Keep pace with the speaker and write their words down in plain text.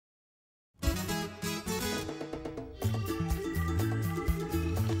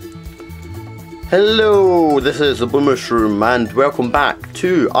Hello, this is the Blue Mushroom and welcome back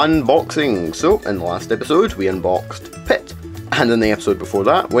to unboxing. So, in the last episode we unboxed Pit, and in the episode before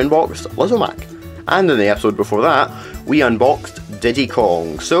that we unboxed Lizomac, and in the episode before that we unboxed Diddy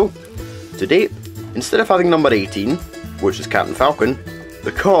Kong. So, today, instead of having number 18, which is Captain Falcon,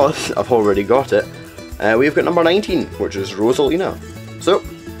 because I've already got it, we've got number 19, which is Rosalina. So,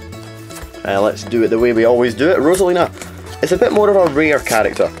 let's do it the way we always do it. Rosalina is a bit more of a rare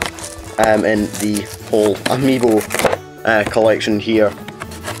character in the whole amiibo collection here.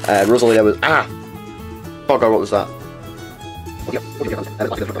 Rosalina was... Bugger, what was that?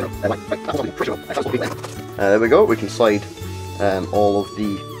 There we go, we can slide all of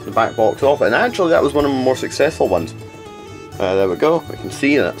the back box off, and actually that was one of the more successful ones. There we go, we can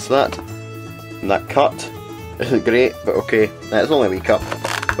see that's that. And that cut isn't great, but okay, it's only a wee cut,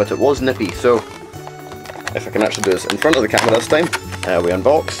 but it was nippy, so if I can actually do this in front of the camera this time, we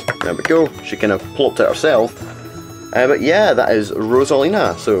unbox, there we go, she kind of plopped it herself. But yeah, that is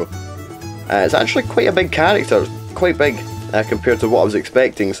Rosalina, so it's actually quite a big character, quite big compared to what I was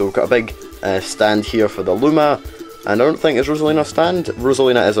expecting. So we've got a big stand here for the Luma, and I don't think is Rosalina a stand?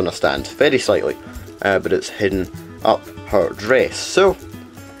 Rosalina is on a stand, very slightly, but it's hidden up her dress. So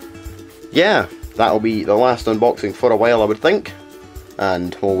yeah, that'll be the last unboxing for a while, I would think,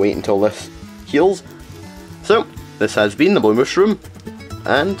 and we'll wait until this heals. So, this has been the Blue Mushroom,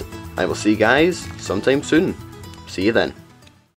 and I will see you guys sometime soon. See you then.